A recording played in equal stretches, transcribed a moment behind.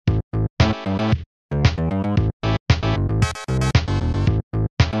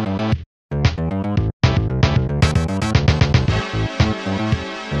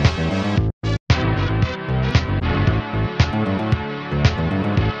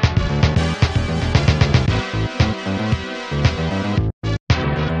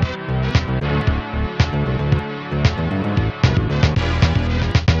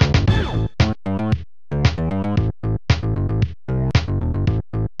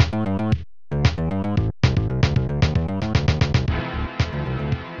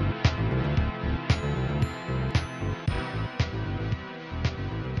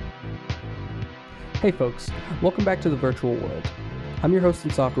Hey folks, welcome back to the virtual world. I'm your host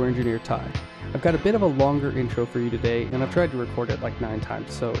and software engineer, Ty. I've got a bit of a longer intro for you today, and I've tried to record it like 9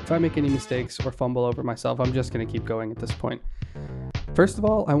 times, so if I make any mistakes or fumble over myself, I'm just going to keep going at this point. First of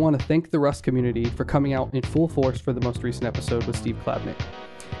all, I want to thank the Rust community for coming out in full force for the most recent episode with Steve Klabnik.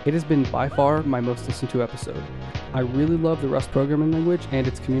 It has been by far my most listened to episode. I really love the Rust programming language and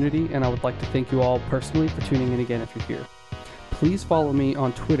its community, and I would like to thank you all personally for tuning in again if you're here. Please follow me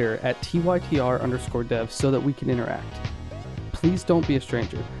on Twitter at @TYTR_dev so that we can interact. Please don't be a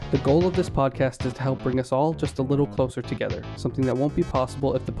stranger. The goal of this podcast is to help bring us all just a little closer together, something that won't be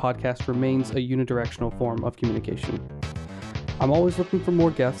possible if the podcast remains a unidirectional form of communication. I'm always looking for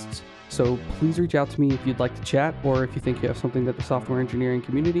more guests, so please reach out to me if you'd like to chat or if you think you have something that the software engineering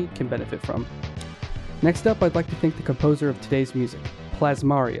community can benefit from. Next up, I'd like to thank the composer of today's music,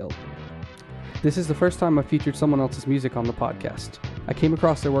 Plasmariel. This is the first time I've featured someone else's music on the podcast. I came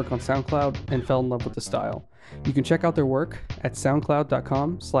across their work on SoundCloud and fell in love with the style. You can check out their work at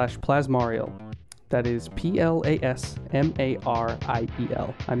soundcloud.com/Plasmariel. That is Plasmariel.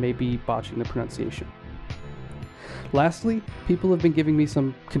 I may be botching the pronunciation. Lastly, people have been giving me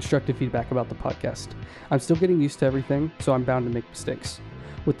some constructive feedback about the podcast. I'm still getting used to everything, so I'm bound to make mistakes.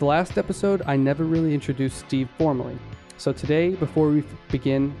 With the last episode, I never really introduced Steve formally. So today, before we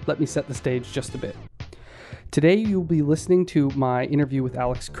begin, let me set the stage just a bit. Today, you'll be listening to my interview with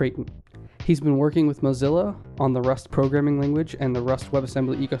Alex Crichton. He's been working with Mozilla on the Rust programming language and the Rust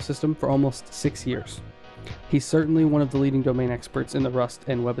WebAssembly ecosystem for almost 6 years. He's certainly one of the leading domain experts in the Rust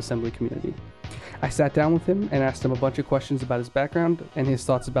and WebAssembly community. I sat down with him and asked him a bunch of questions about his background and his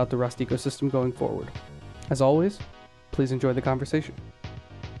thoughts about the Rust ecosystem going forward. As always, please enjoy the conversation.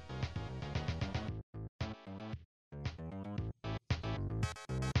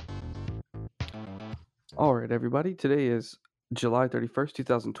 All right, everybody. Today is July 31st,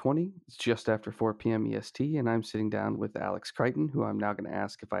 2020. It's just after 4 p.m. EST, and I'm sitting down with Alex Crichton, who I'm now going to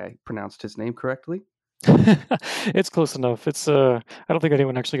ask if I pronounced his name correctly. It's close enough. I don't think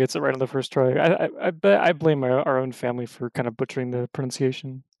anyone actually gets it right on the first try. I blame our own family for kind of butchering the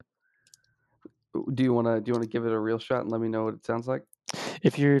pronunciation. Do you want to give it a real shot and let me know what it sounds like?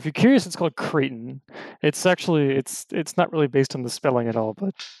 If you're curious, it's called Crichton. It's actually it's not really based on the spelling at all,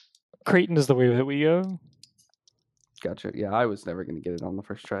 but Crichton is the way that we go. Gotcha. Yeah, I was never going to get it on the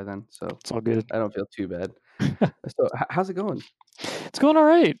first try then, so It's all good. I don't feel too bad. So, how's it going? It's going all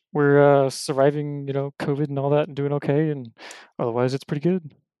right. We're surviving, COVID and all that, and doing okay. And otherwise, it's pretty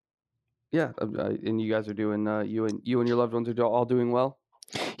good. Yeah, and you guys are doing you and your loved ones are all doing well.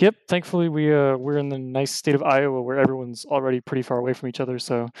 Yep. Thankfully, we're in the nice state of Iowa where everyone's already pretty far away from each other,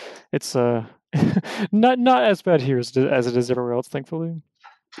 so it's not as bad here as it is everywhere else. Thankfully.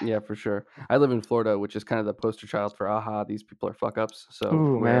 Yeah, for sure. I live in Florida, which is kind of the poster child for these people are fuck ups. So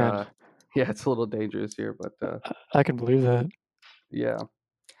Ooh, man. Yeah, it's a little dangerous here, but I can believe that. Yeah.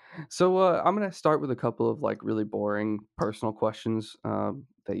 So I'm gonna start with a couple of like really boring personal questions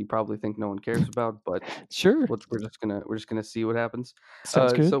that you probably think no one cares about, but Sure. we're just gonna see what happens.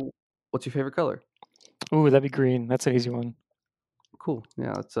 Sounds good. So, what's your favorite color? Ooh, that'd be green. That's an easy one. Cool.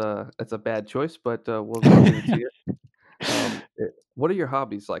 Yeah, it's a bad choice, but we'll give it to you. What are your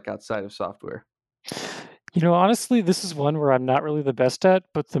hobbies like outside of software? Honestly, this is one where I'm not really the best at,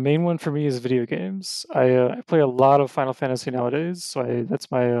 but the main one for me is video games. I play a lot of Final Fantasy nowadays, so that's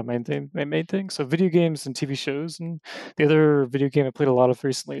my main thing. So video games and TV shows, and the other video game I played a lot of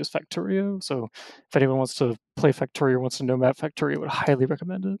recently is Factorio. So if anyone wants to play Factorio or wants to know Map Factorio, I would highly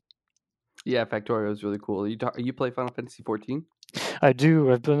recommend it. Yeah, Factorio is really cool. You play Final Fantasy 14? I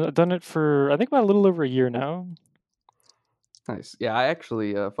do. I've done it for I think about a little over a year now. Nice. Yeah, I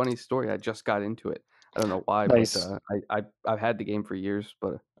actually funny story. I just got into it. I don't know why, Nice. but I've had the game for years,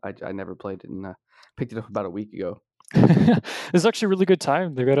 but I never played it and picked it up about a week ago. It's actually a really good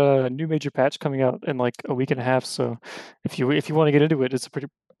time. They've got a new major patch coming out in like a week and a half. So if you want to get into it, it's a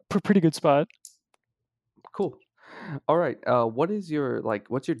pretty good spot. Cool. All right. What's your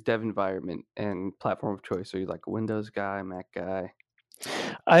dev environment and platform of choice? Are you like a Windows guy, Mac guy?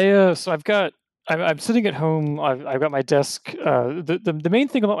 So I'm sitting at home. I've got my desk. The main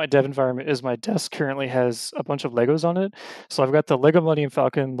thing about my dev environment is my desk currently has a bunch of Legos on it. So I've got the Lego Millennium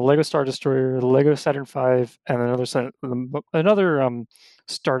Falcon, the Lego Star Destroyer, the Lego Saturn V, and another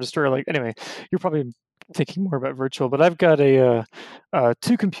Star Destroyer. Like anyway, you're probably thinking more about virtual, but I've got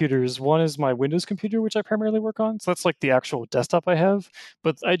two computers. One is my Windows computer, which I primarily work on. So that's like the actual desktop I have,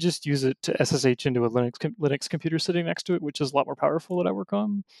 but I just use it to SSH into a Linux computer sitting next to it, which is a lot more powerful that I work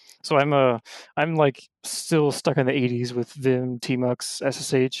on. So I'm like still stuck in the 80s with Vim, Tmux,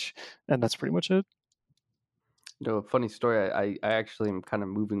 SSH, and that's pretty much it. A funny story. I actually am kind of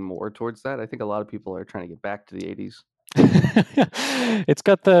moving more towards that. I think a lot of people are trying to get back to the 80s. It's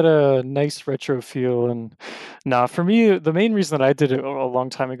got that nice retro feel, and nah, for me the main reason that I did it a long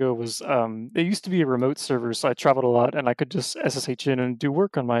time ago was it used to be a remote server, so I traveled a lot and I could just SSH in and do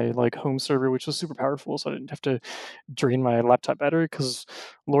work on my like home server, which was super powerful, so I didn't have to drain my laptop battery because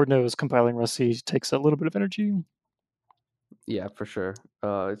Lord knows compiling Rusty takes a little bit of energy. Yeah, for sure.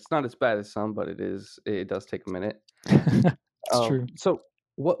 It's not as bad as some, but it does take a minute. It's true. So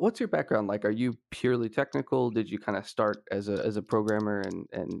what's your background like? Are you purely technical? Did you kind of start as a programmer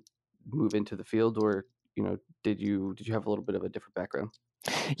and move into the field, or did you have a little bit of a different background?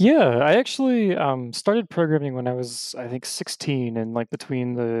 Yeah, I actually started programming when I was, I think, 16, and like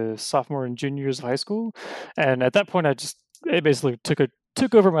between the sophomore and junior years of high school. And at that point, it basically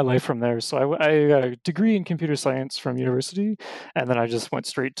took over my life from there. So I got a degree in computer science from university, and then I just went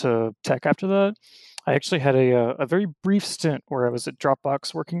straight to tech after that. I actually had a very brief stint where I was at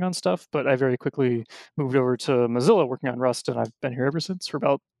Dropbox working on stuff, but I very quickly moved over to Mozilla working on Rust, and I've been here ever since for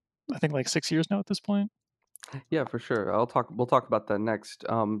about, I think, like 6 years now at this point. Yeah, for sure. We'll talk about that next.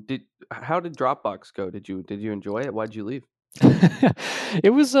 Did How did Dropbox go? Did you enjoy it? Why'd you leave?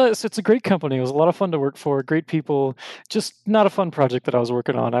 It was so it's a great company. It was a lot of fun to work for. Great people. Just not a fun project that I was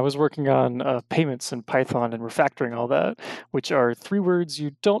working on. I was working on payments and Python and refactoring all that, which are three words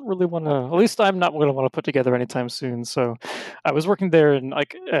you don't really want to. At least I'm not going to want to put together anytime soon. So, I was working there, and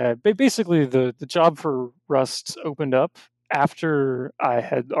like basically the job for Rust opened up after I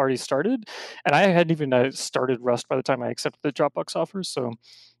had already started, and I hadn't even started Rust by the time I accepted the Dropbox offer. So,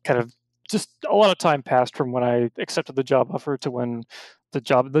 kind of just a lot of time passed from when I accepted the job offer to when the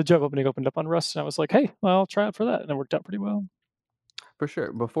job opening opened up on Rust, and I was like, "Hey, well, I'll try it for that," and it worked out pretty well. For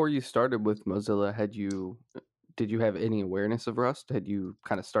sure. Before you started with Mozilla, did you have any awareness of Rust? Had you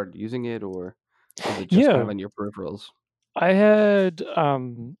kind of started using it, or was it just kind of Yeah, in your peripherals? I had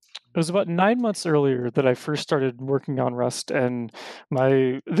it was about 9 months earlier that I first started working on Rust, and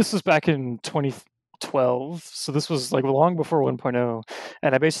my this was back in 2012, so this was like long before 1.0,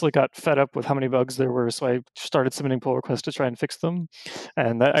 and I basically got fed up with how many bugs there were, so I started submitting pull requests to try and fix them,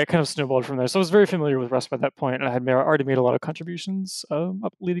 and I kind of snowballed from there. So I was very familiar with Rust by that point, and I had already made a lot of contributions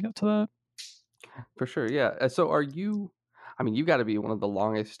leading up to that. For sure. Yeah. So are you? I mean, you got to be one of the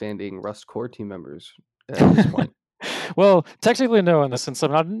longest standing Rust core team members at this point. Well, technically no, in the sense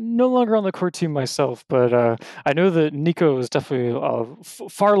I'm not no longer on the core team myself, but I know that Nico is definitely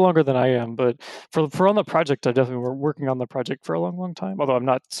far longer than I am. But for on the project, I definitely were working on the project for a long, long time. Although I'm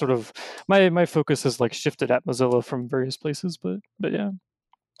not sort of my focus has like shifted at Mozilla from various places, but yeah.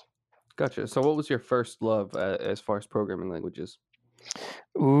 Gotcha. So what was your first love as far as programming languages?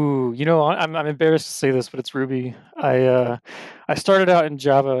 Ooh, I'm embarrassed to say this, but it's Ruby. I started out in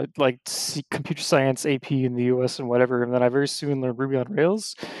Java, like computer science AP in the US and whatever, and then I very soon learned Ruby on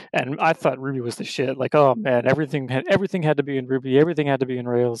Rails, and I thought Ruby was the shit. Like, oh man, everything had to be in Ruby, everything had to be in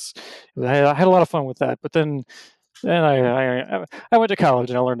Rails. I had a lot of fun with that, but then I went to college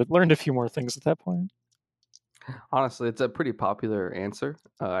and I learned a few more things at that point. Honestly, it's a pretty popular answer.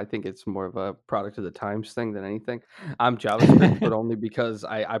 I think it's more of a product of the times thing than anything. I'm JavaScript, but only because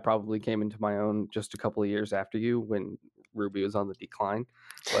I probably came into my own just a couple of years after you when Ruby was on the decline.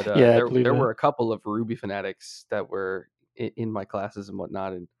 But Yeah, I believe there it. were a couple of Ruby fanatics that were in my classes and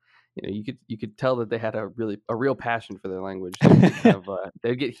whatnot, and you could tell that they had a real passion for their language. They'd get kind of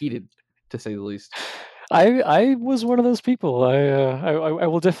they'd get heated to say the least. I was one of those people. I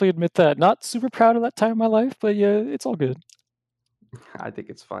will definitely admit that. Not super proud of that time in my life, but yeah, it's all good. I think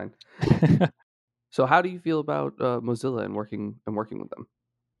it's fine. So, how do you feel about Mozilla and working with them?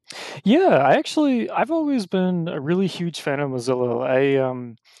 Yeah, I've always been a really huge fan of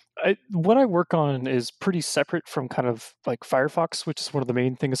Mozilla. What I work on is pretty separate from kind of like Firefox, which is one of the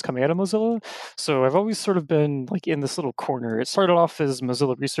main things coming out of Mozilla. So I've always sort of been like in this little corner. It started off as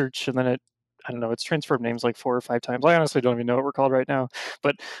Mozilla Research, and then I don't know, it's transferred names like four or five times. I honestly don't even know what we're called right now.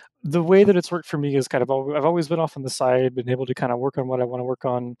 But the way that it's worked for me is kind of I've always been off on the side, been able to kind of work on what I want to work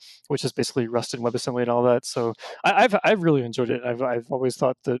on, which is basically Rust and WebAssembly and all that. So I've really enjoyed it. I've always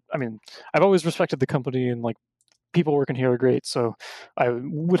thought that I've always respected the company and like people working here are great. So I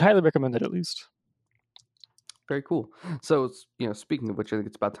would highly recommend it at least. Very cool. So, speaking of which, I think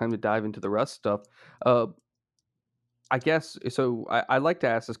it's about time to dive into the Rust stuff. Uh, I guess so. I like to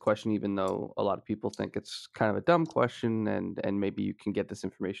ask this question, even though a lot of people think it's kind of a dumb question, and maybe you can get this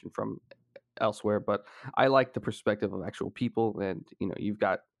information from elsewhere. But I like the perspective of actual people, and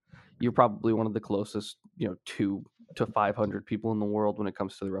you're probably one of the closest, 2 to 500 people in the world when it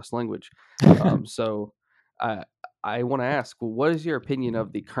comes to the Rust language. So I I want to ask, well, what is your opinion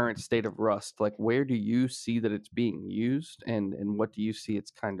of the current state of Rust? Like, where do you see that it's being used, and what do you see its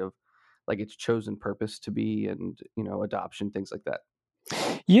kind of like its chosen purpose to be, and adoption, things like that.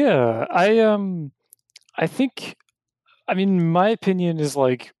 Yeah, I think my opinion is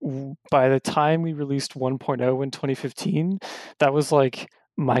like by the time we released 1.0 in 2015, that was like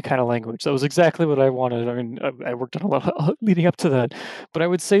my kind of language. That was exactly what I wanted. I worked on a lot leading up to that, but I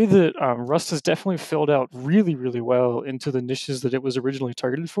would say that Rust has definitely filled out really, really well into the niches that it was originally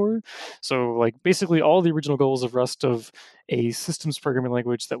targeted for. So, like basically all the original goals of Rust of a systems programming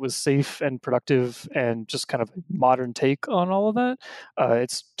language that was safe and productive and just kind of a modern take on all of that,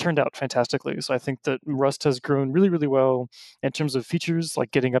 it's turned out fantastically. So I think that Rust has grown really, really well in terms of features,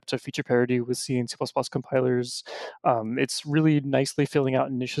 like getting up to feature parity with C and C++ compilers. It's really nicely filling out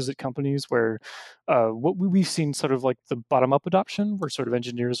niches at companies where what we've seen sort of like the bottom up adoption, where sort of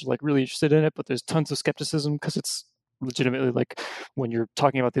engineers are like really interested in it, but there's tons of skepticism because it's legitimately like when you're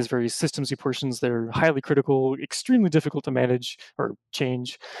talking about these very systemsy portions, they're highly critical, extremely difficult to manage or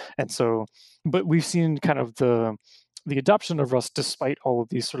change. And so, but we've seen kind of the adoption of Rust despite all of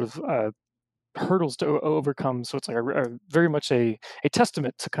these sort of hurdles to overcome. So it's like very much a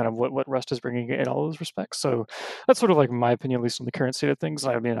testament to kind of what Rust is bringing in all those respects. So that's sort of like my opinion, at least on the current state of things.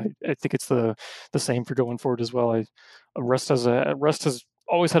 I think it's the same for going forward as well. Rust has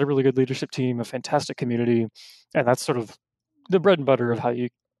always had a really good leadership team, a fantastic community, and that's sort of the bread and butter of how you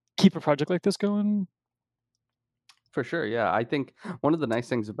keep a project like this going. For sure, yeah. I think one of the nice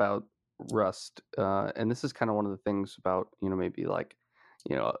things about Rust, and this is kind of one of the things about maybe like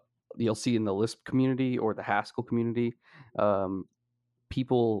you know you'll see in the Lisp community or the Haskell community, um,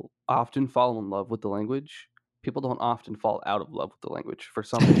 people often fall in love with the language. People don't often fall out of love with the language for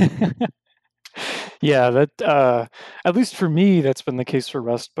some reason. Yeah, that at least for me, that's been the case for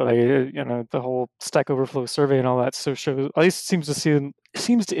Rust. But the whole Stack Overflow survey and all that so shows at least seems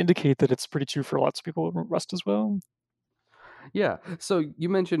to indicate that it's pretty true for lots of people with Rust as well. Yeah. So you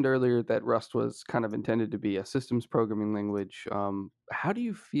mentioned earlier that Rust was kind of intended to be a systems programming language. How do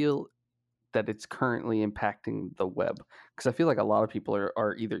you feel that it's currently impacting the web? Because I feel like a lot of people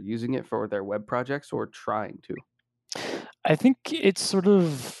are either using it for their web projects or trying to. I think it's one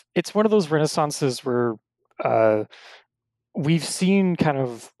of those renaissances where uh, we've seen kind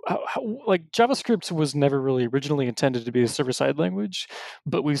of like JavaScript was never really originally intended to be a server-side language,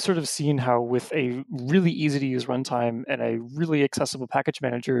 but we've sort of seen how with a really easy to use runtime and a really accessible package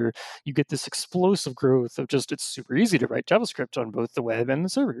manager, you get this explosive growth of just it's super easy to write JavaScript on both the web and the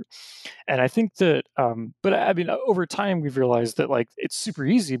server. And I think that, but over time we've realized that like it's super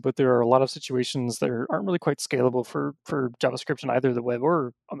easy, but there are a lot of situations that aren't really quite scalable for JavaScript on either the web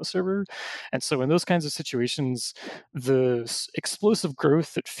or on the server. And so in those kinds of situations, the explosive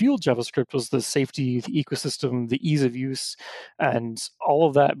growth that fueled JavaScript was the safety, the ecosystem, the ease of use, and all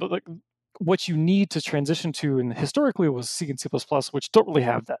of that. But like what you need to transition to, and historically was C and C++, which don't really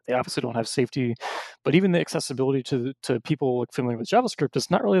have that. They obviously don't have safety, but even the accessibility to people like familiar with JavaScript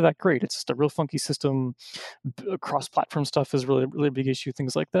is not really that great. It's just a real funky system. Cross-platform stuff is really really a big issue.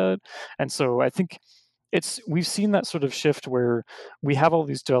 Things like that, and so I think we've seen that sort of shift where we have all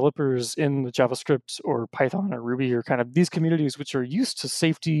these developers in the JavaScript or Python or Ruby or kind of these communities which are used to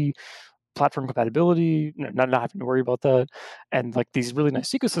safety, platform compatibility, not having to worry about that, and like these really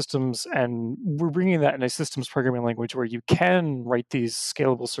nice ecosystems. And we're bringing that in a systems programming language where you can write these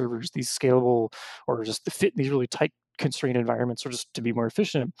scalable servers, these scalable, or just to fit in these really tight constrained environments or just to be more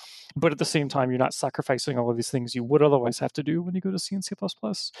efficient. But at the same time, you're not sacrificing all of these things you would otherwise have to do when you go to C and C++. So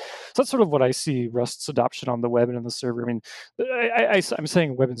that's sort of what I see Rust's adoption on the web and on the server. I'm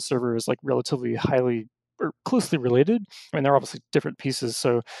saying web and server is like relatively highly or closely related. They're obviously different pieces.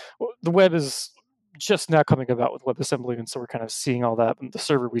 So the web is just now coming about with WebAssembly, and so we're kind of seeing all that. And the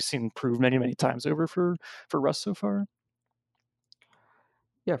server we've seen prove many, many times over for Rust so far.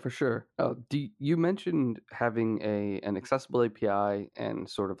 Yeah, for sure. You mentioned having a an accessible API and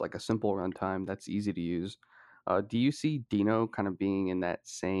sort of like a simple runtime that's easy to use. Do you see Dino kind of being in that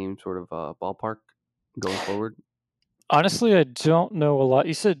same sort of ballpark going forward? Honestly, I don't know a lot.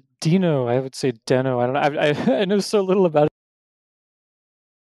 You said Dino. I would say Deno. I don't know. I know so little about it.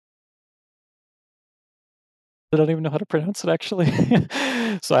 I don't even know how to pronounce it actually.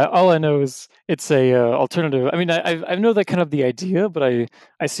 So all I know is it's a alternative. I mean, I know that kind of the idea, but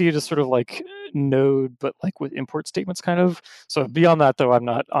I see it as sort of like Node, but like with import statements, kind of. So beyond that, though, I'm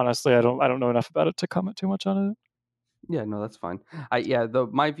not honestly. I don't know enough about it to comment too much on it. Yeah, no, that's fine. Yeah, the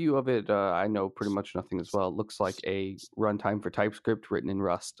my view of it, I know pretty much nothing as well. It looks like a runtime for TypeScript written in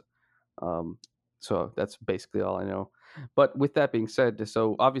Rust. Um, so that's basically all I know. But with that being said,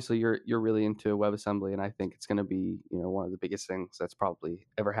 so obviously you're really into WebAssembly, and I think it's going to be one of the biggest things that's probably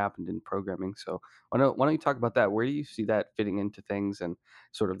ever happened in programming. So why don't you talk about that? Where do you see that fitting into things and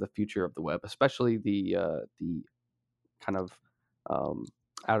sort of the future of the web, especially the kind of um,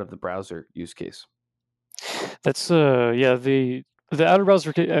 out of the browser use case? That's yeah, the outer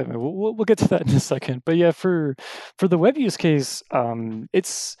browser we'll get to that in a second. But yeah, for the web use case,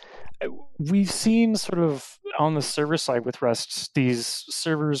 it's we've seen sort of on the server side with Rust these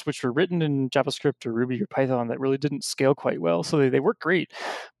servers which were written in JavaScript or Ruby or Python that really didn't scale quite well. So they work great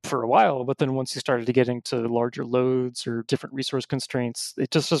for a while, but then once you started to get into larger loads or different resource constraints,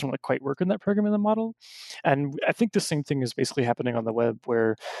 it just doesn't like quite work in that programming model. And I think the same thing is basically happening on the web,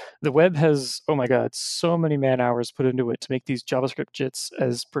 where the web has, oh my god, so many man hours put into it to make these JavaScript JITs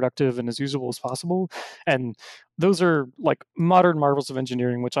as productive and as usable as possible. And those are like modern marvels of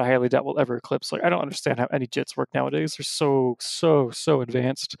engineering, which I highly doubt will ever eclipse. Like, I don't understand how any JITs work nowadays. They're so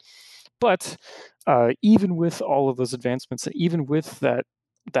advanced. But even with all of those advancements, even with that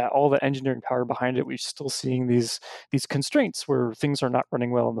all the engineering power behind it, we're still seeing these constraints where things are not running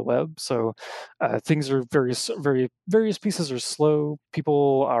well on the web. So things are various pieces are slow.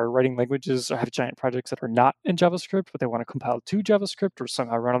 People are writing languages or have giant projects that are not in JavaScript, but they want to compile to JavaScript or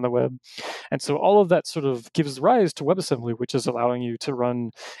somehow run on the web. And so all of that sort of gives rise to WebAssembly, which is allowing you to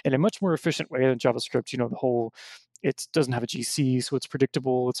run in a much more efficient way than JavaScript. The whole it doesn't have a GC, so it's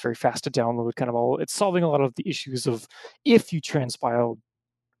predictable. It's very fast to download. Kind of all. It's solving a lot of the issues of if you transpile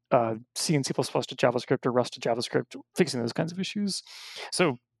C and C++ to JavaScript or Rust to JavaScript, fixing those kinds of issues.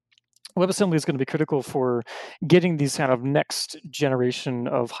 So WebAssembly is going to be critical for getting these kind of next generation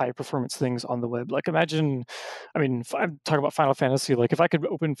of high performance things on the web. Like imagine, I mean, if I'm talking about Final Fantasy, like if I could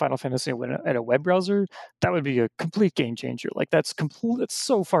open Final Fantasy at a web browser, that would be a complete game changer. Like that's complete, it's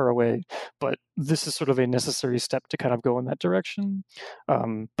so far away, but this is sort of a necessary step to kind of go in that direction.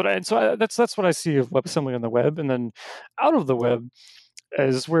 That's what I see of WebAssembly on the web, and then out of the web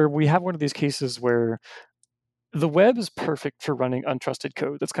is where we have one of these cases where the web is perfect for running untrusted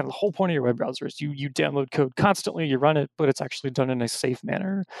code. That's kind of the whole point of your web browser is you download code constantly, you run it, but it's actually done in a safe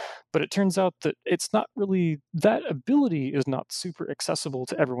manner. But it turns out that it's not really that ability is not super accessible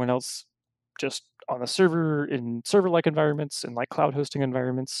to everyone else just on the server in server-like environments and like cloud hosting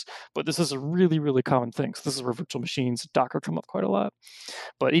environments. But this is a really common thing. So this is where virtual machines, Docker come up quite a lot.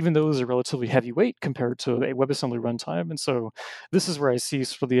 But even those are relatively heavyweight compared to a WebAssembly runtime. And so this is where I see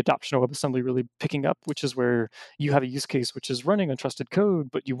sort of the adoption of WebAssembly really picking up, which is where you have a use case which is running untrusted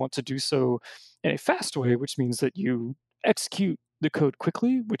code, but you want to do so in a fast way, which means that you execute the code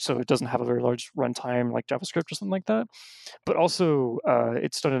quickly, which so it doesn't have a very large runtime like JavaScript or something like that. But also,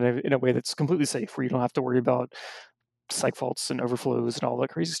 it's done in a way that's completely safe, where you don't have to worry about psych faults and overflows and all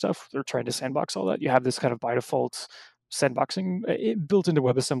that crazy stuff. They're trying to sandbox all that. You have this kind of by default sandboxing built into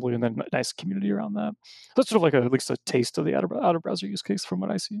WebAssembly, and then a nice community around that. That's sort of like at least a taste of the out of browser use case from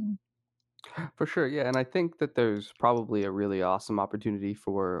what I see. For sure, yeah, and I think that there's probably a really awesome opportunity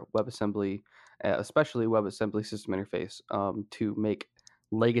for WebAssembly, especially WebAssembly system interface, to make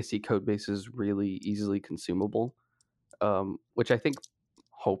legacy code bases really easily consumable, which I think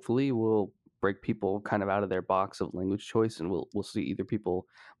hopefully will break people kind of out of their box of language choice, and we'll see either people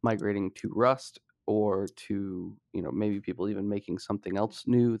migrating to Rust or to maybe people even making something else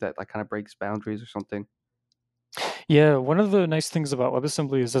new that like kind of breaks boundaries or something. Yeah, one of the nice things about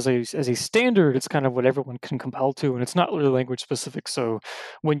WebAssembly is as a standard, it's kind of what everyone can compile to, and it's not really language specific. So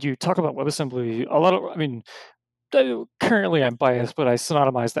when you talk about WebAssembly, a lot of, I mean, currently I'm biased, but I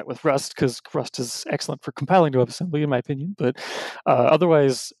synonymize that with Rust because Rust is excellent for compiling to WebAssembly, in my opinion. But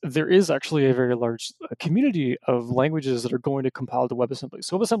otherwise, there is actually a very large community of languages that are going to compile to WebAssembly.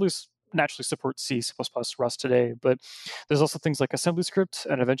 So WebAssembly naturally supports C, C++, Rust today, but there's also things like AssemblyScript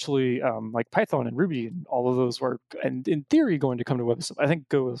and eventually like Python and Ruby, and all of those are, and in theory, going to come to WebAssembly. I think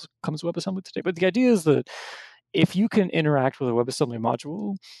Go comes to WebAssembly today. But the idea is that if you can interact with a WebAssembly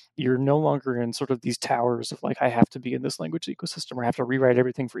module, you're no longer in sort of these towers of like, I have to be in this language ecosystem or I have to rewrite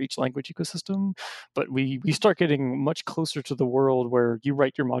everything for each language ecosystem. But we start getting much closer to the world where you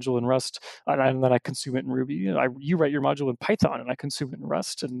write your module in Rust and then I consume it in Ruby. You write your module in Python and I consume it in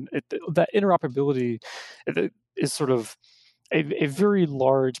Rust. And that interoperability is sort of a very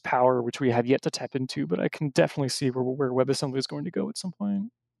large power which we have yet to tap into, but I can definitely see where WebAssembly is going to go at some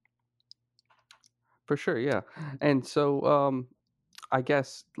point. For sure, yeah. And so I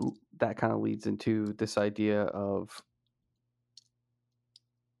guess that kind of leads into this idea of,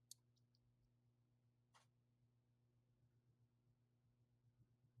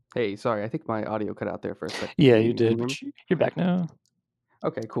 hey, sorry, I think my audio cut out there for a second. Yeah, Can you you did, hear me? but you're back now.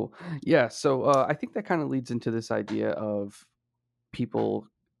 Okay, cool. Yeah, so I think that kind of leads into this idea of people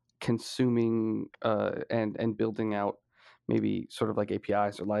consuming and building out maybe sort of like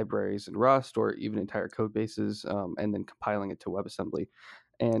APIs or libraries in Rust or even entire code bases, and then compiling it to WebAssembly.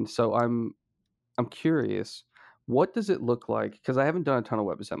 And so I'm curious, what does it look like? Because I haven't done a ton of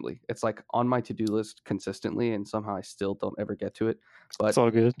WebAssembly. It's like on my to-do list consistently, and somehow I still don't ever get to it. It's But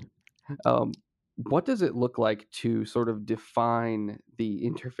all good. um, what does it look like to sort of define the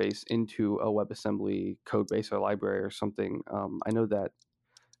interface into a WebAssembly code base or library or something? I know that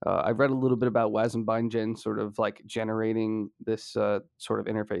I've read a little bit about WASM bindgen sort of like generating this sort of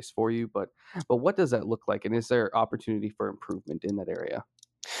interface for you, but what does that look like, and is there opportunity for improvement in that area?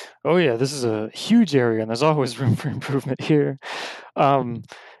 Oh yeah, this is a huge area, and there's always room for improvement here. Um,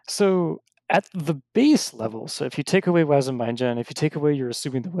 so at the base level, so if you take away WASM bindgen, if you take away you're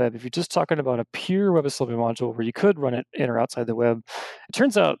assuming the web, if you're just talking about a pure WebAssembly module where you could run it in or outside the web, it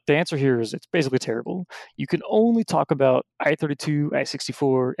turns out the answer here is it's basically terrible. You can only talk about I32,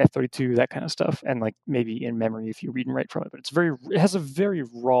 I64, F32, that kind of stuff, and like maybe in memory if you read and write from it. But it has a very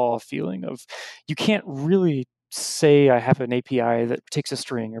raw feeling of you can't really say I have an API that takes a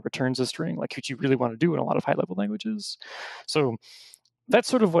string or returns a string, like what you really want to do in a lot of high-level languages. So that's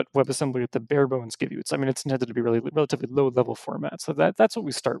sort of what WebAssembly at the bare bones give you. It's intended to be really relatively low-level format. So that's what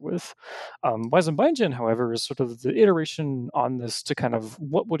we start with. WASM bindgen, however, is sort of the iteration on this to kind of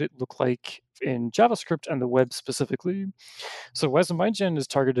what would it look like in JavaScript and the web specifically. So WASM bindgen is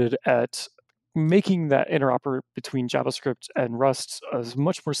targeted at making that interoper between JavaScript and Rust as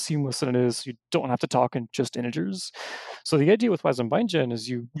much more seamless than it is. You don't have to talk in just integers. So the idea with WASM bindgen is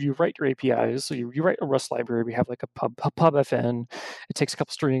you write your APIs. So you write a Rust library. We have like a pub fn. It takes a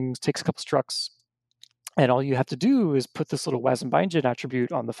couple strings, takes a couple structs, and all you have to do is put this little WASM bindgen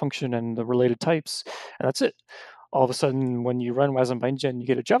attribute on the function and the related types, and that's it. All of a sudden, when you run WASM bindgen, you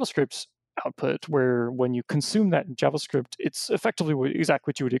get a JavaScript output where when you consume that in JavaScript, it's effectively exactly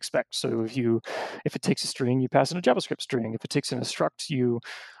what you would expect. So if it takes a string, you pass in a JavaScript string. If it takes in a struct, you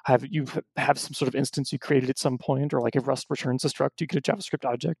have some sort of instance you created at some point, or like if Rust returns a struct, you get a JavaScript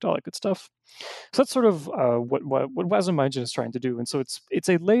object, all that good stuff. So that's sort of what WASM bindgen is trying to do. And so it's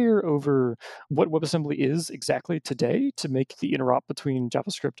a layer over what WebAssembly is exactly today to make the interop between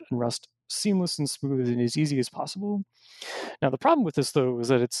JavaScript and Rust seamless and smooth and as easy as possible. Now, the problem with this, though, is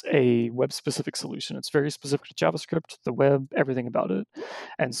that it's a web-specific solution. It's very specific to JavaScript, the web, everything about it.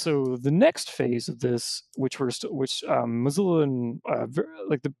 And so the next phase of this, which Mozilla and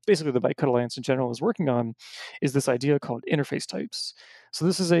basically the Bytecode Alliance in general is working on, is this idea called interface types. So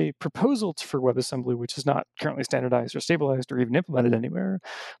this is a proposal for WebAssembly, which is not currently standardized or stabilized or even implemented anywhere.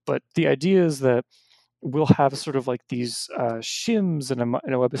 But the idea is that we'll have sort of like these shims in a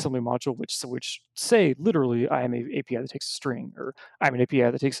WebAssembly module, which say literally, I am an API that takes a string, or I'm an API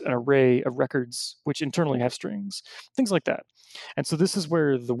that takes an array of records which internally have strings, things like that. And so this is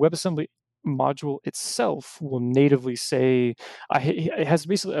where the WebAssembly module itself will natively say it has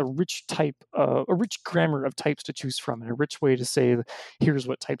basically a rich a rich grammar of types to choose from, and a rich way to say here's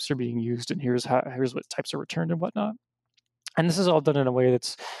what types are being used and here's what types are returned and whatnot. And this is all done in a way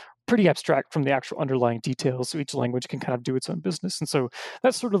that's pretty abstract from the actual underlying details, so each language can kind of do its own business. And so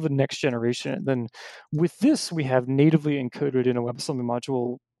that's sort of the next generation. And then with this, we have natively encoded in a WebAssembly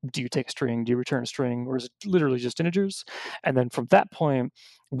module, do you take a string, do you return a string, or is it literally just integers? And then from that point,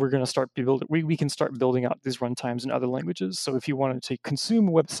 we're going to start we can start building out these runtimes in other languages. So if you wanted to consume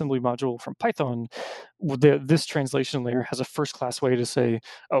a WebAssembly module from Python, this translation layer has a first-class way to say,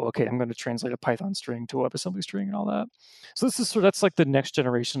 oh, okay, I'm going to translate a Python string to a WebAssembly string and all that. So that's like the next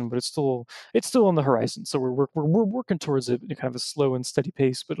generation, but it's still on the horizon. So we're working towards it in kind of a slow and steady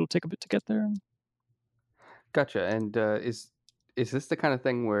pace, but it'll take a bit to get there. Gotcha. And is this the kind of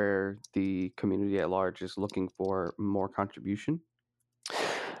thing where the community at large is looking for more contribution?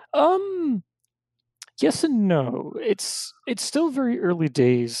 Um, Yes and no. It's still very early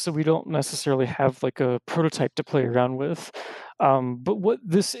days, so we don't necessarily have like a prototype to play around with. But what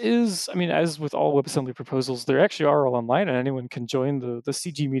this is, I mean, as with all WebAssembly proposals, they actually are all online, and anyone can join the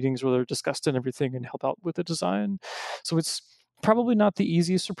CG meetings where they're discussed and everything and help out with the design. So it's probably not the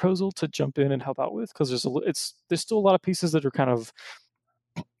easiest proposal to jump in and help out with because there's still a lot of pieces that are kind of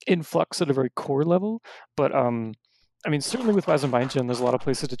in flux at a very core level. But I mean, certainly with WASM BindGen, there's a lot of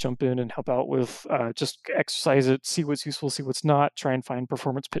places to jump in and help out with. Just exercise it, see what's useful, see what's not. Try and find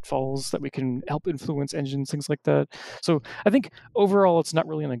performance pitfalls that we can help influence engines, things like that. So I think overall, it's not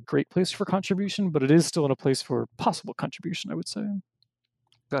really in a great place for contribution, but it is still in a place for possible contribution, I would say.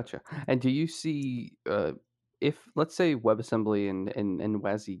 Gotcha. And do you see if let's say WebAssembly and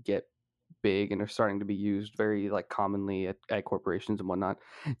WASI get big and are starting to be used very like commonly at corporations and whatnot,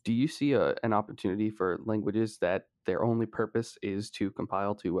 do you see an opportunity for languages that their only purpose is to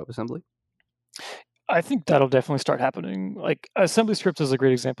compile to WebAssembly? I think that'll definitely start happening. Like AssemblyScript is a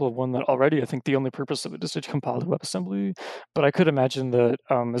great example of one that already I think the only purpose of it is to compile to WebAssembly. But I could imagine that,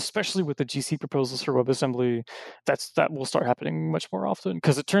 especially with the GC proposals for WebAssembly, that will start happening much more often.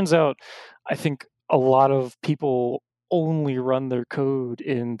 Because it turns out, I think a lot of people only run their code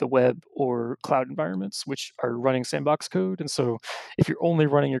in the web or cloud environments, which are running sandbox code. And so, if you're only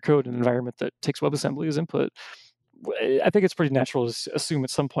running your code in an environment that takes WebAssembly as input, I think it's pretty natural to assume at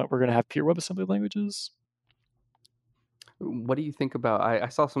some point we're going to have pure WebAssembly languages. What do you think about? I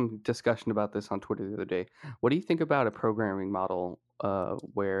saw some discussion about this on Twitter the other day. What do you think about a programming model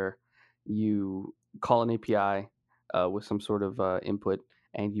where you call an API with some sort of input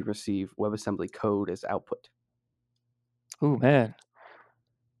and you receive WebAssembly code as output? Oh man,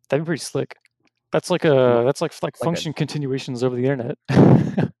 that'd be pretty slick. That's Like, like like a function continuations over the internet.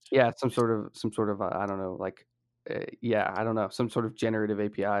 yeah, some sort of I don't know, like yeah, I don't know, some sort of generative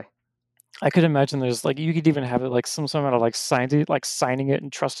API. I could imagine there's like you could even have it like some amount of like signing it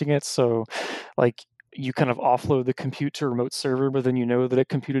and trusting it. So like you kind of offload the compute to a remote server, but then you know that it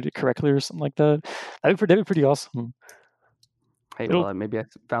computed it correctly or something like that. That'd be pretty awesome. Hey, It'll well, maybe I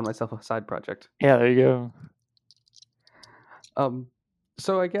found myself a side project. Yeah, there you go. Um,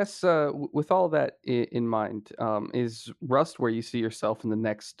 so I guess with all that in mind, is Rust where you see yourself in the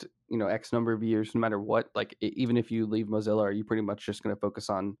next, X number of years, no matter what? Like, even if you leave Mozilla, are you pretty much just going to focus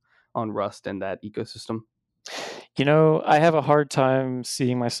on Rust and that ecosystem? You know, I have a hard time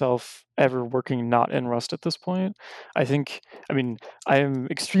seeing myself ever working not in Rust at this point. I think, I mean, I am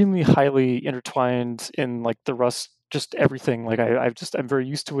extremely highly intertwined in like the Rust, just everything. Like I'm very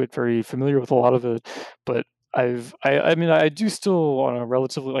used to it, very familiar with a lot of it. But I mean, I do still on a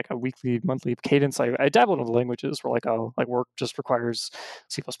relatively like a weekly, monthly cadence. I dabble in other languages where like I'll like work just requires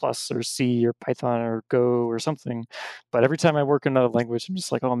C++ or C or Python or Go or something. But every time I work in another language, I'm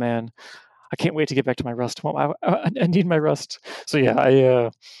just like, oh man, I can't wait to get back to my Rust. I need my Rust. So yeah,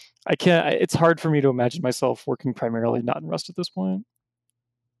 I can't. It's hard for me to imagine myself working primarily not in Rust at this point.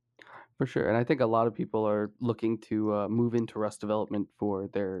 For sure, and I think a lot of people are looking to move into Rust development for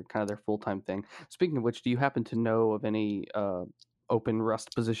their full time thing. Speaking of which, do you happen to know of any open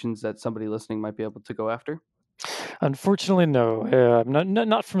Rust positions that somebody listening might be able to go after? Unfortunately, no. I'm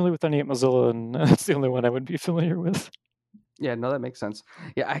not familiar with any at Mozilla, and that's the only one I would be familiar with. Yeah, no, that makes sense.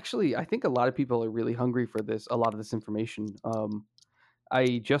 Yeah, actually, I think a lot of people are really hungry for a lot of this information.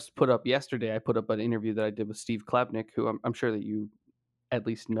 I just put up yesterday. I put up an interview that I did with Steve Klabnik, who I'm sure that you at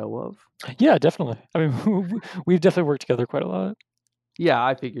least know of. Yeah, definitely. I mean, we've definitely worked together quite a lot. Yeah,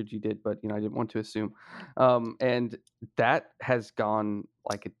 I figured you did, but I didn't want to assume. And that has gone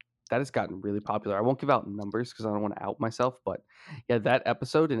that has gotten really popular. I won't give out numbers because I don't want to out myself, but yeah, that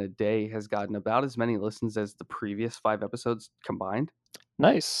episode in a day has gotten about as many listens as the previous 5 episodes combined.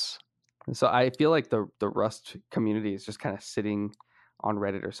 Nice. So I feel like the Rust community is just kind of sitting on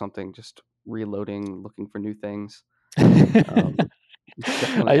Reddit or something, just reloading, looking for new things. Um,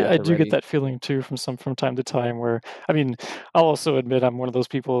 definitely I at the do get ready. that feeling too from time to time. Where I mean, I'll also admit I'm one of those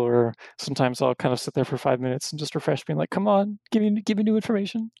people where sometimes I'll kind of sit there for 5 minutes and just refresh, being like, "Come on, give me new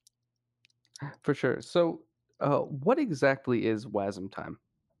information." For sure. So, what exactly is WASM time?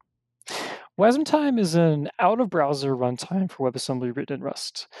 WASM time is an out-of-browser runtime for WebAssembly written in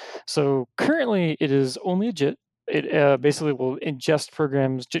Rust. So currently, it is only a JIT. It basically will ingest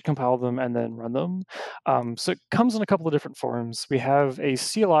programs, JIT compile them, and then run them. So it comes in a couple of different forms. We have a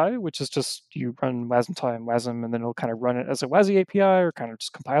CLI, which is just you run WASM time, WASM, and then it'll kind of run it as a WASI API or kind of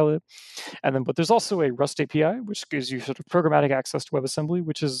just compile it. And then, but there's also a Rust API, which gives you sort of programmatic access to WebAssembly,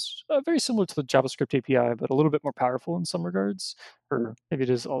 which is very similar to the JavaScript API, but a little bit more powerful in some regards. Or maybe it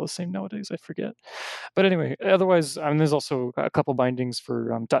is all the same nowadays. I forget. But anyway, otherwise, there's also a couple bindings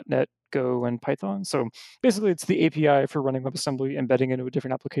for .NET Go, and Python. So basically, it's the API for running WebAssembly, embedding into a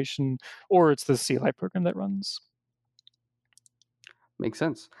different application, or it's the CLI program that runs. Makes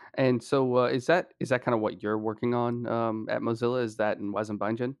sense. And so, is that kind of what you're working on at Mozilla? Is that in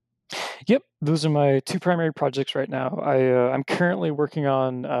Weizenbingen? Yep, those are my two primary projects right now. I'm currently working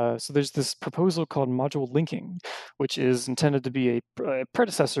on so there's this proposal called module linking, which is intended to be a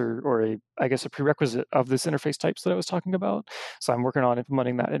predecessor or I guess a prerequisite of this interface types that I was talking about. So I'm working on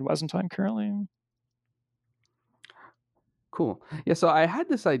implementing that in Wasm currently. Cool. Yeah. So I had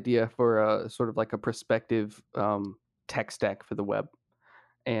this idea for a sort of like a prospective tech stack for the web,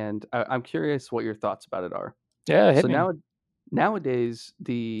 and I'm curious what your thoughts about it are. Yeah, hit So me. nowadays,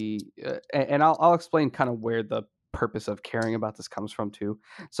 and I'll explain kind of where the purpose of caring about this comes from too.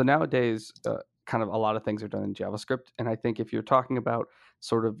 So nowadays, kind of a lot of things are done in JavaScript, and I think if you're talking about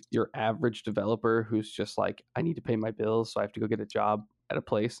sort of your average developer who's just like, I need to pay my bills, so I have to go get a job at a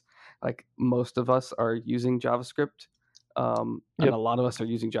place, like most of us are using JavaScript, and Yep. a lot of us are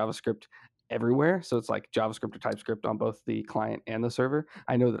using JavaScript everywhere. So it's like JavaScript or TypeScript on both the client and the server.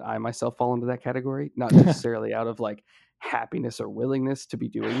 I know that I myself fall into that category, not necessarily out of like happiness or willingness to be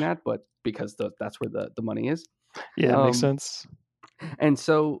doing that, but because that's where the money is. Yeah, makes Um, sense. and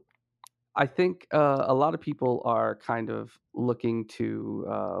so I think a lot of people are kind of looking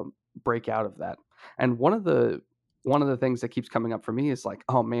to break out of that. And one of the things that keeps coming up for me is like,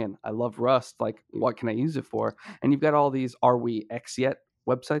 oh man, I love Rust. Like, what can I use it for? And you've got all these "Are we X yet?"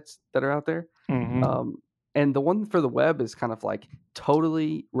 websites that are out there. Hmm. Um, and the one for the web is kind of like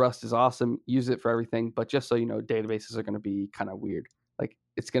totally Rust is awesome. Use it for everything, but just so you know, databases are going to be kind of weird. Like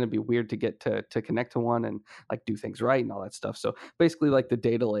it's going to be weird to get to connect to one and like do things right and all that stuff. So basically, like the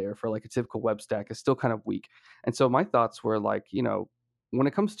data layer for like a typical web stack is still kind of weak. And so my thoughts were like, when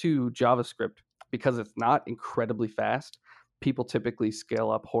it comes to JavaScript, because it's not incredibly fast, people typically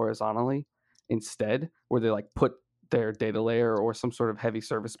scale up horizontally instead, where they like put their data layer or some sort of heavy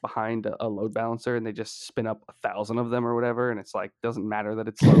service behind a load balancer and they just spin up 1,000 of them or whatever, and it's like doesn't matter that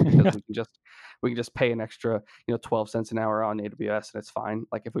it's slow because we can just pay an extra 12 cents an hour on AWS and it's fine.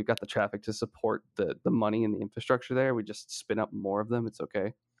 Like if we've got the traffic to support the money and the infrastructure there, we just spin up more of them, it's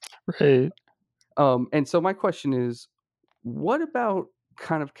okay. Right. And so my question is, what about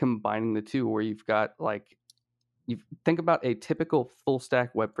kind of combining the two where you've got like you think about a typical full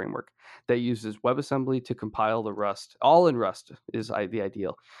stack web framework that uses WebAssembly to compile the Rust. All in Rust is the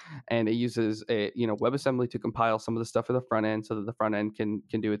ideal, and it uses a WebAssembly to compile some of the stuff for the front end, so that the front end can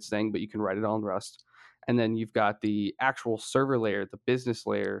do its thing, but you can write it all in Rust. And then you've got the actual server layer, the business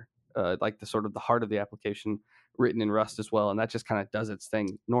layer, like the sort of the heart of the application, written in Rust as well, and that just kind of does its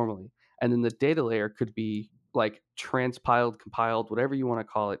thing normally. And then the data layer could be like transpiled, compiled, whatever you want to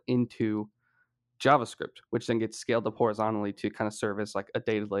call it, into JavaScript, which then gets scaled up horizontally to kind of serve as like a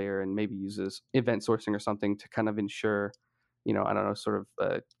data layer and maybe uses event sourcing or something to kind of ensure, I don't know, sort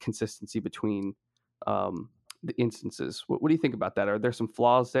of consistency between the instances. What do you think about that? Are there some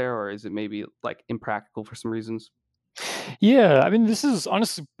flaws there, or is it maybe like impractical for some reasons? Yeah, I mean, this is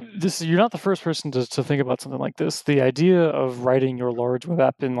honestly, you're not the first person to think about something like this. The idea of writing your large web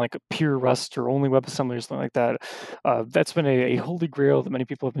app in like a pure Rust or only WebAssembly or something like that, that's been a holy grail that many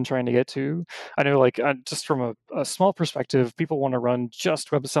people have been trying to get to. I know, like, just from a small perspective, people want to run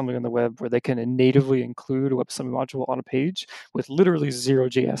just WebAssembly on the web where they can natively include a WebAssembly module on a page with literally zero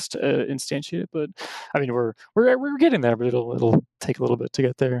JS to instantiate it. But I mean, we're getting there, but it'll take a little bit to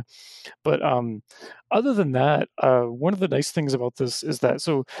get there. But other than that, one of the nice things about this is that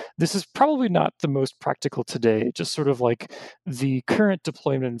this is probably not the most practical today. Just sort of like the current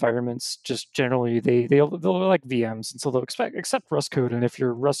deployment environments, just generally they'll like VMs, and so they'll accept Rust code. And if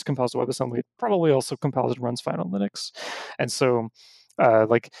your Rust compiles to WebAssembly, it probably also compiles and runs fine on Linux. And so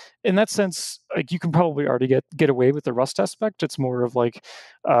like in that sense, like you can probably already get away with the Rust aspect. It's more of like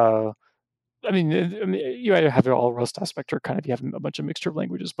you either have it all Rust aspect or kind of you have a bunch of mixture of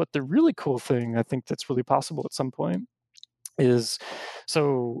languages. But the really cool thing I think that's really possible at some point is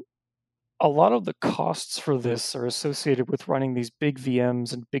so a lot of the costs for this are associated with running these big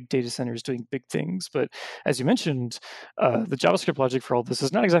VMs and big data centers doing big things. But as you mentioned, the JavaScript logic for all this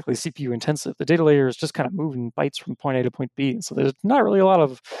is not exactly CPU intensive. The data layer is just kind of moving bytes from point A to point B. And so there's not really a lot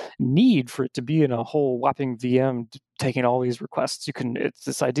of need for it to be in a whole whopping VM taking all these requests, it's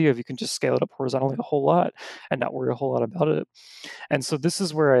this idea of you can just scale it up horizontally a whole lot and not worry a whole lot about it. And so this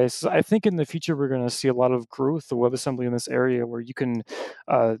is where I think in the future we're going to see a lot of growth of WebAssembly in this area, where you can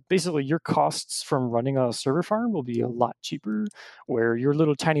basically your costs from running a server farm will be a lot cheaper, where your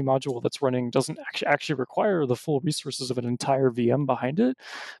little tiny module that's running doesn't actually require the full resources of an entire VM behind it,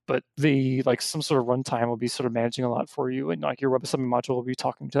 but the like some sort of runtime will be sort of managing a lot for you, and like your WebAssembly module will be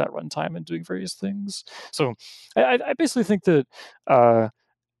talking to that runtime and doing various things. So I basically think that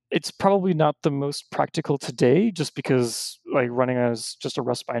it's probably not the most practical today, just because like running as just a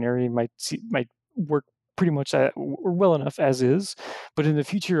Rust binary might work pretty much or well enough as is. But in the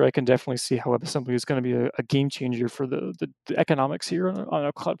future, I can definitely see how WebAssembly is going to be a game changer for the economics here on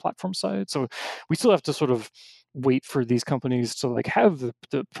a cloud platform side. So we still have to sort of wait for these companies to like have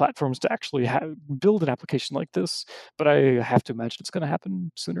the platforms to actually build an application like this. But I have to imagine it's going to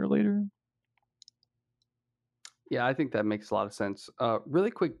happen sooner or later. Yeah, I think that makes a lot of sense.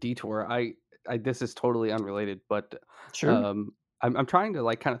 Really quick detour. This is totally unrelated, but Sure. um, I'm trying to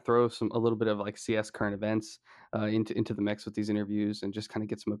like kind of throw a little bit of like CS current events into the mix with these interviews and just kind of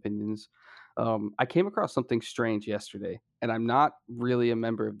get some opinions. I came across something strange yesterday, and I'm not really a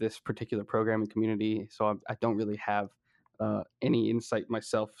member of this particular programming community, so I don't really have any insight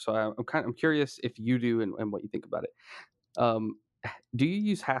myself. So I'm curious if you do and what you think about it. Um, do you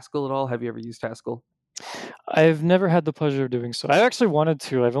use Haskell at all? Have you ever used Haskell? I've never had the pleasure of doing so. I actually wanted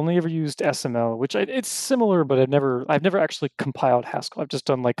to. I've only ever used SML, which it's similar, but I've never actually compiled Haskell. I've just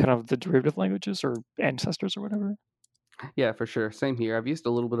done like kind of the derivative languages or ancestors or whatever. Yeah, for sure. Same here. I've used a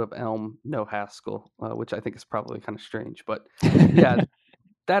little bit of Elm, no Haskell, which I think is probably kind of strange. But yeah,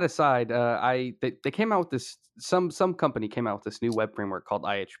 that aside, they came out with this some company came out with this new web framework called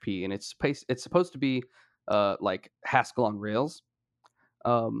IHP, and it's supposed to be like Haskell on Rails,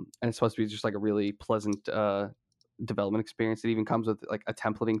 and it's supposed to be just like a really pleasant development experience. It even comes with like a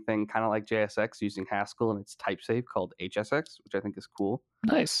templating thing, kind of like JSX using Haskell and its type save called HSX, which I think is cool.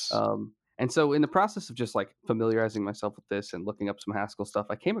 Nice. And so in the process of just like familiarizing myself with this and looking up some Haskell stuff,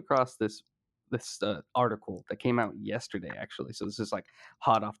 I came across this article that came out yesterday, actually. So this is like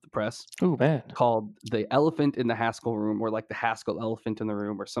hot off the press, Oh man. called "The Elephant in the Haskell Room," or like the Haskell Elephant in the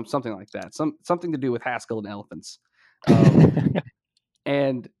Room, or something like that. Something to do with Haskell and elephants.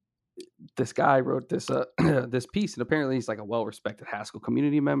 And this guy wrote this this piece, and apparently he's like a well-respected Haskell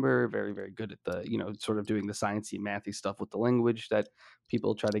community member, very very good at the sort of doing the sciencey mathy stuff with the language that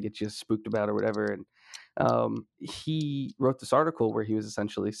people try to get you spooked about or whatever. And he wrote this article where he was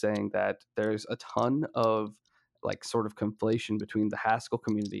essentially saying that there's a ton of like sort of conflation between the Haskell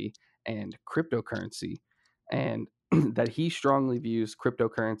community and cryptocurrency, and that he strongly views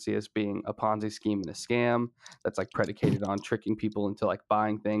cryptocurrency as being a Ponzi scheme and a scam that's like predicated on tricking people into like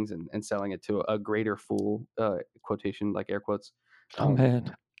buying things and selling it to a greater fool, quotation like air quotes. Oh um,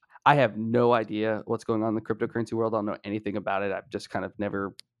 man. I have no idea what's going on in the cryptocurrency world. I don't know anything about it. I've just kind of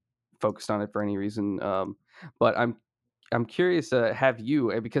never focused on it for any reason. But I'm curious, have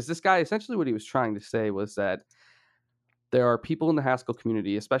you, because this guy essentially what he was trying to say was that there are people in the Haskell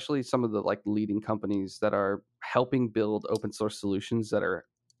community, especially some of the like leading companies that are helping build open source solutions that are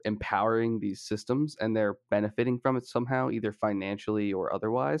empowering these systems, and they're benefiting from it somehow, either financially or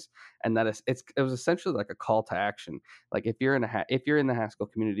otherwise. And that is it was essentially like a call to action. Like if you're if you're in the Haskell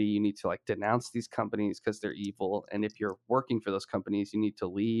community, you need to like denounce these companies because they're evil, and if you're working for those companies, you need to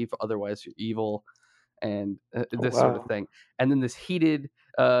leave, otherwise you're evil, and Oh this sort of wow. thing. And then this heated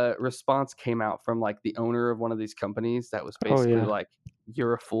response came out from like the owner of one of these companies that was Oh basically yeah. like,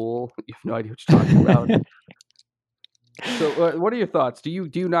 "You're a fool. You have no idea what you're talking about." So, what are your thoughts? Do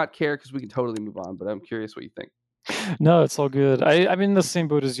you not care? Because we can totally move on, but I'm curious what you think. No, it's all good. I'm in the same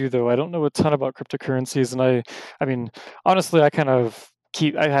boat as you though. I don't know a ton about cryptocurrencies, and I mean, honestly, I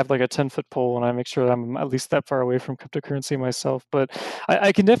have like a 10-foot pole, and I make sure that I'm at least that far away from cryptocurrency myself. But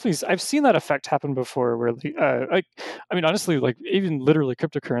I can definitely I've seen that effect happen before, where like I mean, honestly, like even literally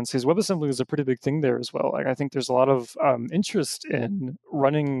cryptocurrencies, WebAssembly is a pretty big thing there as well. Like I think there's a lot of interest in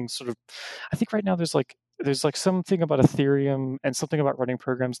running sort of. I think right now there's like something about Ethereum and something about running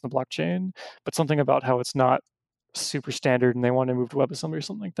programs in the blockchain, but something about how it's not super standard and they want to move to WebAssembly or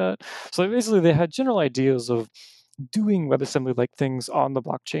something like that. So basically, they had general ideas of doing WebAssembly like things on the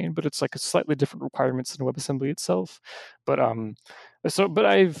blockchain, but it's like a slightly different requirements than WebAssembly itself. But but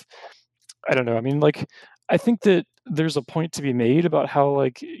I don't know. I mean, like, I think that there's a point to be made about how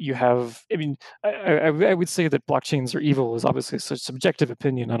like you have. I mean, I would say that blockchains are evil is obviously a subjective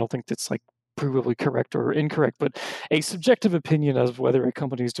opinion. I don't think that's like provably correct or incorrect, but a subjective opinion of whether a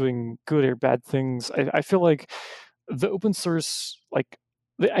company is doing good or bad things. I feel like the open source like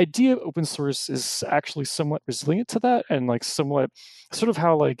the idea of open source is actually somewhat resilient to that, and like somewhat sort of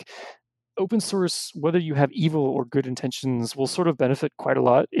how like open source, whether you have evil or good intentions, will sort of benefit quite a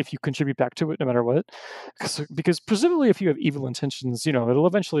lot if you contribute back to it, no matter what. Because presumably, if you have evil intentions, it'll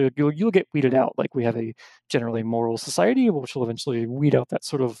eventually you'll get weeded out. Like we have a generally moral society, which will eventually weed out that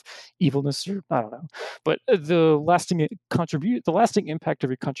sort of evilness, or I don't know. But the lasting impact of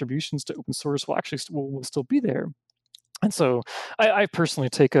your contributions to open source will actually will still be there. And so I personally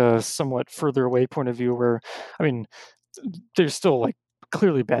take a somewhat further away point of view where, I mean, there's still like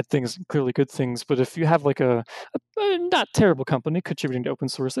clearly bad things and clearly good things, but if you have like a not terrible company contributing to open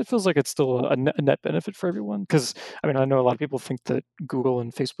source, it feels like it's still a net benefit for everyone. Because I mean, I know a lot of people think that Google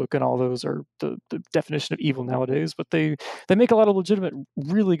and Facebook and all those are the definition of evil nowadays, but they make a lot of legitimate,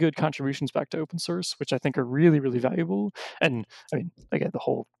 really good contributions back to open source, which I think are really, really valuable. And I mean, again,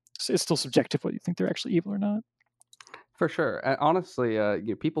 it's still subjective whether you think they're actually evil or not. For sure. Honestly,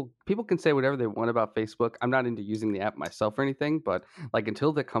 people can say whatever they want about Facebook. I'm not into using the app myself or anything, but like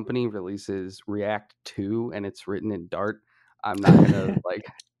until the company releases React 2 and it's written in Dart, I'm not gonna like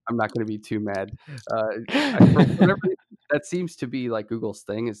I'm not gonna be too mad. Uh, for whatever reason, that seems to be like Google's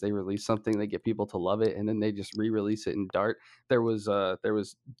thing is they release something, they get people to love it, and then they just re-release it in Dart. There was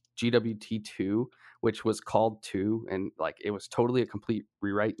GWT2, which was called 2, and like it was totally a complete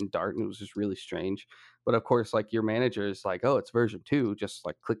rewrite in Dart, and it was just really strange. But of course, like your manager is like, "Oh, it's version 2, just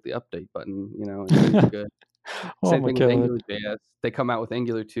like click the update button, and things are good." Oh Same my thing with god. AngularJS. They come out with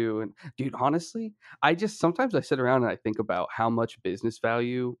Angular 2, and dude, honestly, I just sometimes I sit around and I think about how much business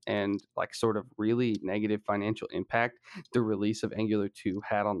value and like sort of really negative financial impact the release of Angular 2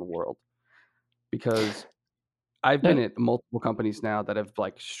 had on the world. Because I've been No, at multiple companies now that have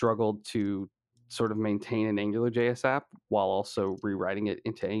like struggled to sort of maintain an AngularJS app while also rewriting it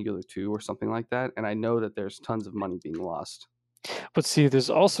into Angular 2 or something like that. And I know that there's tons of money being lost. but see, there's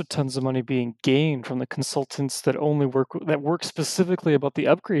also tons of money being gained from the consultants that work specifically about the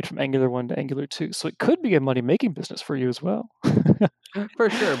upgrade from Angular 1 to Angular 2. So it could be a money-making business for you as well. For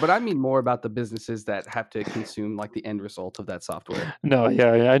sure. But I mean more about the businesses that have to consume like the end result of that software. No,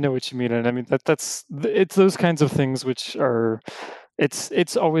 yeah, I know what you mean, and I mean it's those kinds of things which are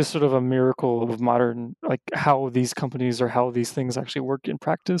it's always sort of a miracle of modern, like how these companies or how these things actually work in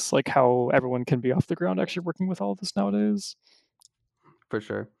practice, like how everyone can be off the ground actually working with all of this nowadays. For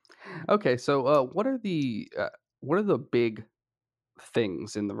sure. Okay, so what are the big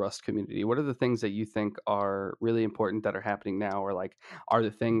things in the Rust community? What are the things that you think are really important that are happening now, or like are the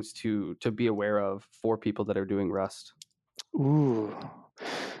things to be aware of for people that are doing Rust? Ooh.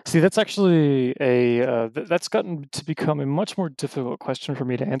 See, that's actually that's gotten to become a much more difficult question for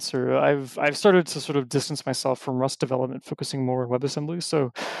me to answer. I've started to sort of distance myself from Rust development, focusing more on WebAssembly.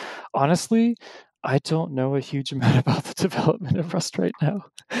 So honestly, I don't know a huge amount about the development of Rust right now.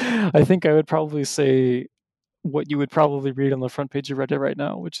 I think I would probably say what you would probably read on the front page of Reddit right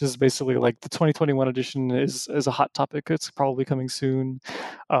now, which is basically like the 2021 edition is a hot topic. It's probably coming soon.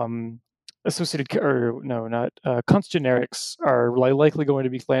 Associated or no, not const generics are likely going to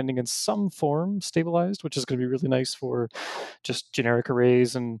be landing in some form stabilized, which is going to be really nice for just generic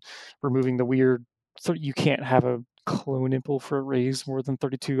arrays and removing the weird. So you can't have a clone impl for arrays more than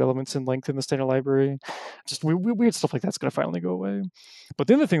 32 elements in length in the standard library. Just weird stuff like that's going to finally go away. But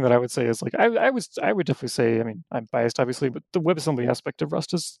the other thing that I would say is like I would definitely say, I mean, I'm biased obviously, but the WebAssembly aspect of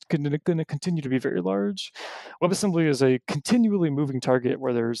Rust is going to continue to be very large. WebAssembly is a continually moving target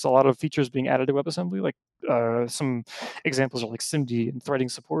where there's a lot of features being added to WebAssembly. Like some examples are like SIMD and threading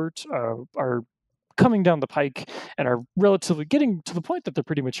support are coming down the pike and are relatively getting to the point that they're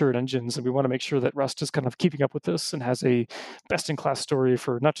pretty mature engines, and we want to make sure that Rust is kind of keeping up with this and has a best-in-class story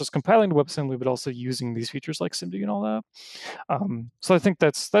for not just compiling to WebAssembly but also using these features like SIMD and all that. So I think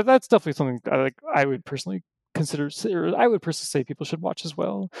that's definitely something I would personally consider, or I would personally say people should watch as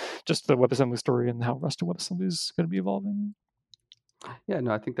well. Just the WebAssembly story and how Rust and WebAssembly is going to be evolving. Yeah,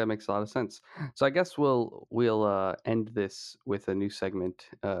 no, I think that makes a lot of sense. So I guess we'll end this with a new segment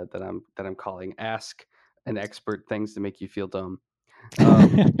that I'm calling "Ask an Expert Things to Make You Feel Dumb."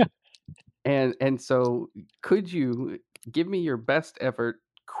 Um, and so, could you give me your best effort,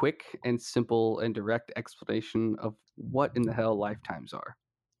 quick and simple and direct explanation of what in the hell lifetimes are?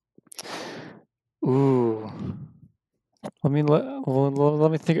 Ooh. Let me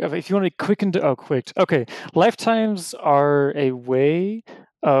think of, if you want to be quick and quick. Okay, lifetimes are a way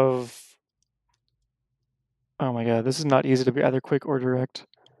of. Oh my god, this is not easy to be either quick or direct.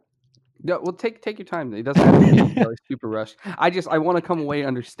 No, well, take your time. It doesn't have to be necessarily super rushed. I want to come away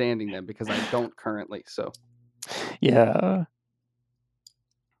understanding them because I don't currently. So Yeah.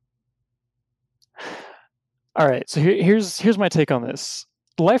 All right. So here's my take on this.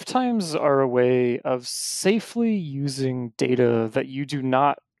 Lifetimes are a way of safely using data that you do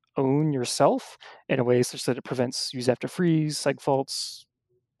not own yourself in a way such that it prevents use after freeze, seg faults,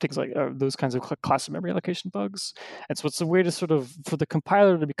 things like those kinds of class of memory allocation bugs. And so it's a way to sort of, for the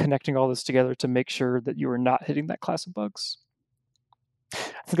compiler to be connecting all this together to make sure that you are not hitting that class of bugs. I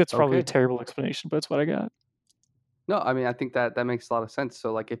think that's probably a Okay. terrible explanation, but it's what I got. No, I mean, I think that makes a lot of sense.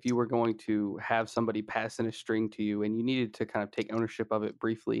 So, like, if you were going to have somebody pass in a string to you and you needed to kind of take ownership of it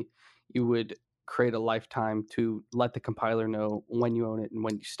briefly, you would create a lifetime to let the compiler know when you own it and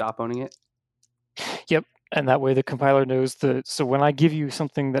when you stop owning it. Yep. And that way the compiler knows that. So when I give you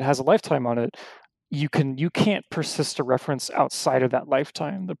something that has a lifetime on it, you can't persist a reference outside of that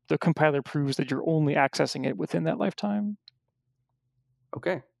lifetime. The compiler proves that you're only accessing it within that lifetime.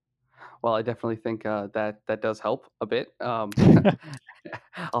 Okay. Well, I definitely think that does help a bit. I'll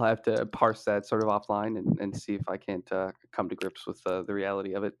have to parse that sort of offline and see if I can't come to grips with the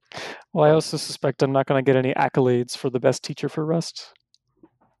reality of it. Well, I But also suspect I'm not going to get any accolades for the best teacher for Rust.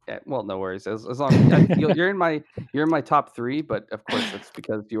 yeah, well, no worries. As long you're in my top 3, but of course that's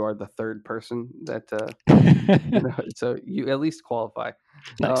because you are the third person that so you at least qualify.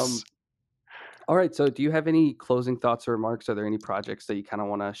 Nice. All right. So, do you have any closing thoughts or remarks? Are there any projects that you kind of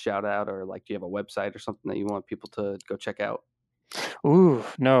want to shout out, or like, do you have a website or something that you want people to go check out? Ooh,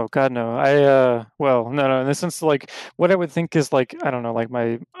 no, God, no. Well, no. In the sense, like, what I would think is like, I don't know, like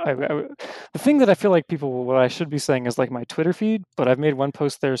the thing that I feel like what I should be saying is like my Twitter feed, but I've made one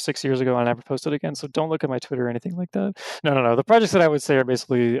post there 6 years ago and I never posted again. So don't look at my Twitter or anything like that. No. The projects that I would say are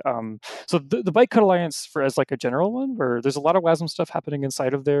basically, so the Bytecode Alliance for as like a general one, where there's a lot of WASM stuff happening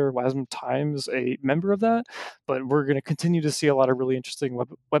inside of there. WASM Times a member of that, but we're going to continue to see a lot of really interesting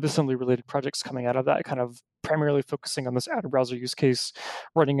WebAssembly related projects coming out of that, kind of primarily focusing on this outer browser use case,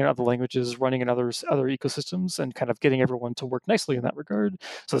 running in other languages, running in other ecosystems, and kind of getting everyone to work nicely in that regard.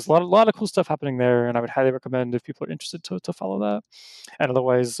 So there's a lot of cool stuff happening there, and I would highly recommend if people are interested to follow that. And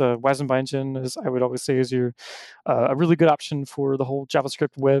otherwise, WASM Bindgen, as I would always say, is a really good option for the whole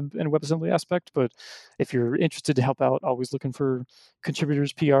JavaScript web and WebAssembly aspect. But if you're interested to help out, always looking for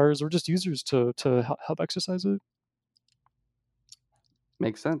contributors, PRs, or just users to help exercise it.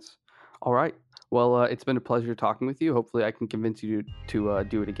 Makes sense. All right. Well, it's been a pleasure talking with you. Hopefully, I can convince you to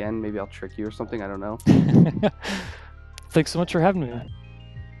do it again. Maybe I'll trick you or something. I don't know. Thanks so much for having me.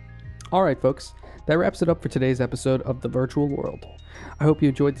 All right, folks. That wraps it up for today's episode of The Virtual World. I hope you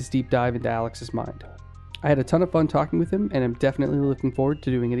enjoyed this deep dive into Alex's mind. I had a ton of fun talking with him, and I'm definitely looking forward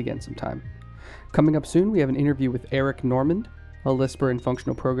to doing it again sometime. Coming up soon, we have an interview with Eric Normand, a Lisper and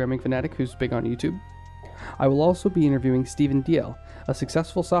functional programming fanatic who's big on YouTube. I will also be interviewing Stephen Diel, a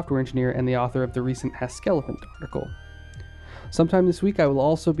successful software engineer and the author of the recent Haskelephant article. Sometime this week, I will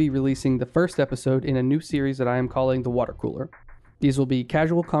also be releasing the first episode in a new series that I am calling The Water Cooler. These will be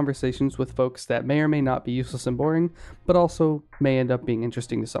casual conversations with folks that may or may not be useless and boring, but also may end up being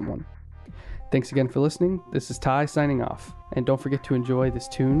interesting to someone. Thanks again for listening. This is Ty signing off, and don't forget to enjoy this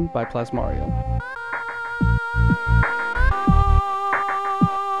tune by Plasmario.